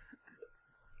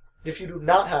do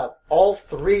not have all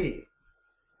three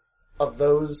of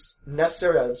those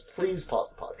necessary items, please pause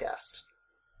the podcast.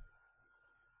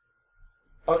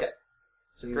 Okay.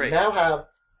 So you Great. now have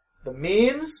the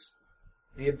means,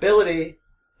 the ability,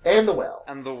 and the will.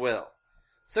 And the will.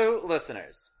 So,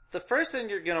 listeners, the first thing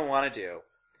you're going to want to do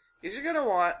is you're going to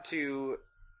want to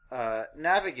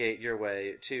navigate your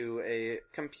way to an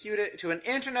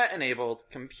internet-enabled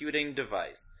computing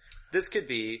device. This could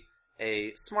be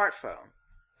a smartphone,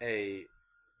 a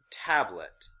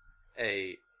tablet,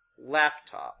 a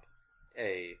laptop,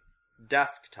 a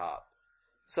desktop.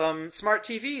 Some smart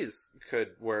TVs could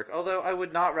work, although I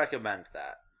would not recommend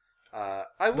that. The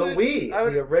Wii,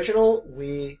 the original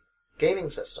Wii gaming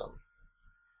system.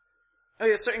 Oh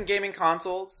yeah, certain gaming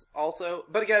consoles also.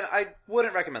 But again, I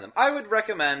wouldn't recommend them. I would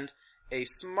recommend a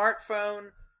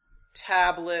smartphone,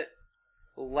 tablet,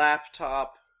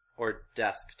 laptop, or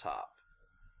desktop.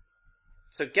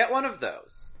 So get one of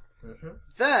those. Mm-hmm.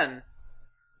 Then,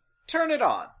 turn it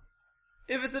on.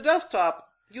 If it's a desktop,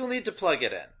 you'll need to plug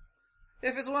it in.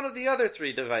 If it's one of the other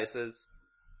three devices,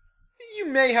 you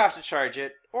may have to charge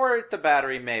it, or the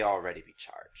battery may already be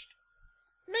charged.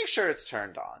 Make sure it's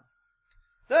turned on.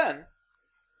 Then,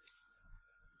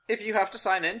 if you have to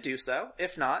sign in, do so.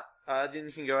 If not, then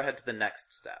you can go ahead to the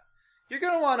next step. You're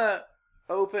going to want to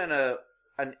open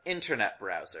an internet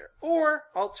browser, or,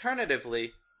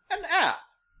 alternatively, an app.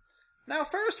 Now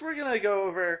first we're going to go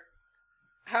over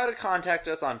how to contact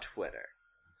us on Twitter.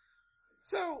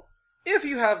 So, if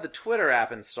you have the Twitter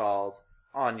app installed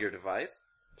on your device,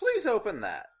 please open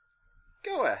that.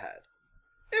 Go ahead.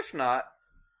 If not,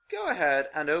 go ahead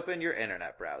and open your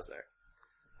internet browser.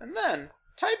 And then,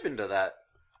 type into that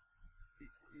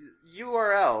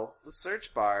URL, the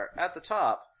search bar at the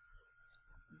top,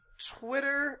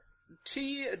 Twitter,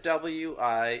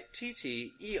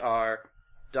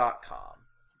 TWITTER.com.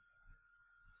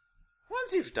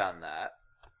 Once you've done that,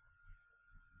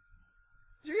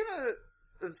 you're gonna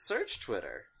search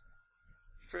Twitter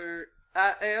for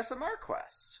 @ASMR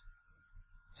Quest.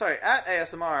 Sorry,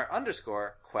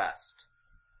 @ASMR_Quest.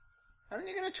 And then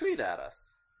you're gonna tweet at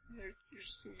us. You're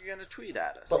gonna tweet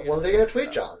at us. But what are they going to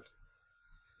tweet, John?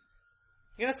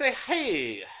 You're gonna say,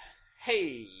 hey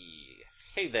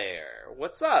there,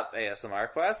 what's up,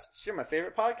 ASMR Quest? You're my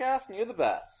favorite podcast, and you're the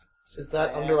best. Is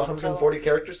that under 140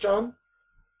 characters, John?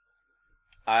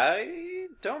 I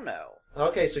don't know.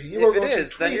 Okay, so you are If it going to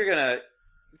is, tweet. then you're gonna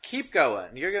keep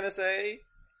going. You're gonna say,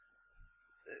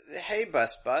 hey,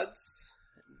 best buds,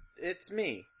 it's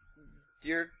me,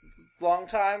 your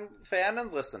longtime fan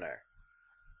and listener.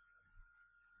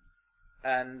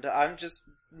 And I'm just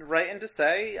writing to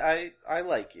say I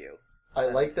like you. I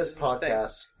like this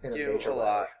podcast in a you major a way.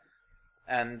 lot.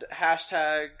 And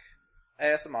hashtag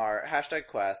ASMR, hashtag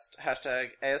Quest, hashtag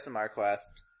ASMR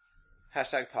Quest,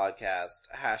 hashtag podcast,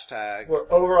 hashtag... We're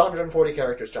over 140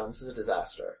 characters, John. This is a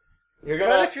disaster. You're But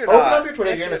gonna if you're open not- up your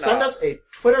Twitter. if You're gonna you're send not- us a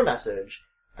Twitter message,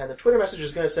 and the Twitter message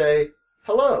is gonna say,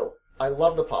 "Hello, I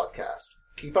love the podcast.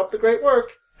 Keep up the great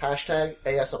work. Hashtag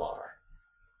ASMR.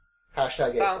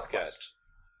 Hashtag Sounds ASMR good. Quest.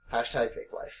 Hashtag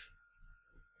fake life."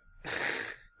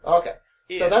 Okay, so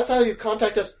Yeah. that's how you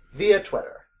contact us via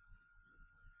Twitter.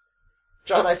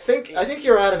 John, I think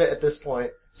you're out of it at this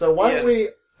point. So why don't we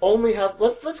only have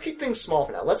let's keep things small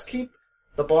for now. Let's keep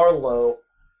the bar low.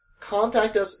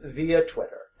 Contact us via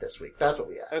Twitter this week. That's what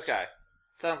we asked. Okay.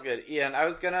 Sounds good. Ian, I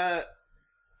was gonna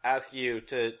ask you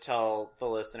to tell the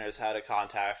listeners how to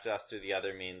contact us through the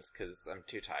other means, because I'm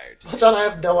too tired. Well, John, I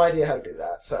have no idea how to do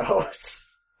that, so...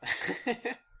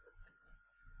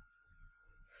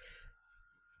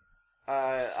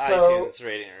 iTunes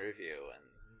rating and review. And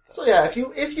So yeah, if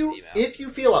you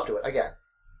feel up to it, again,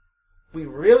 we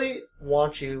really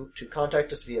want you to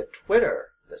contact us via Twitter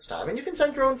this time. And you can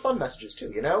send your own fun messages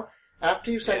too, you know?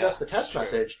 After you send us the test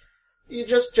message, you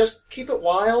just keep it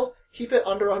wild, keep it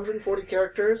under 140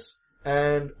 characters,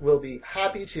 and we'll be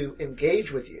happy to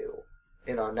engage with you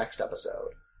in our next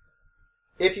episode.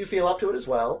 If you feel up to it as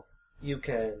well, you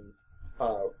can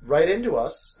write into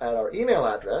us at our email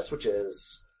address, which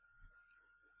is...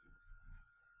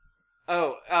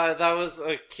 that was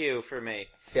a cue for me.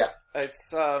 Yeah.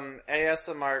 It's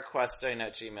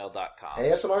asmrquesting@gmail.com.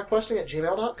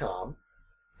 asmrquesting@gmail.com.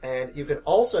 And you can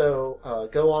also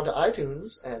go on to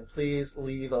iTunes and please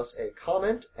leave us a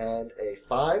comment and a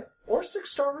 5 or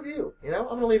 6-star review. You know, I'm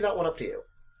going to leave that one up to you.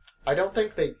 I don't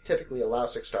think they typically allow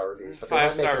 6-star reviews, but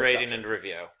 5-star rating and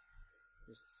review.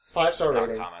 5-star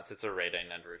rating. It's not comments, it's a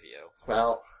rating and review.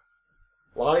 Well,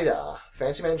 la-di-da.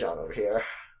 Fancy Man John over here.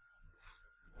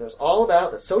 It was all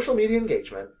about the social media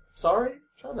engagement. Sorry,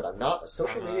 John, that I'm not a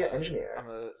social media engineer. I'm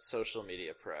a social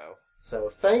media pro. So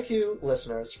thank you,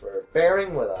 listeners, for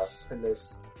bearing with us in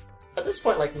this, at this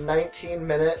point,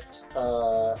 19-minute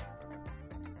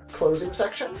closing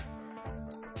section.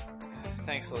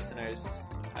 Thanks, listeners.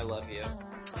 I love you.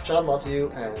 John loves you,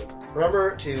 and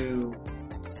remember to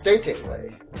stay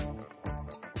tingly.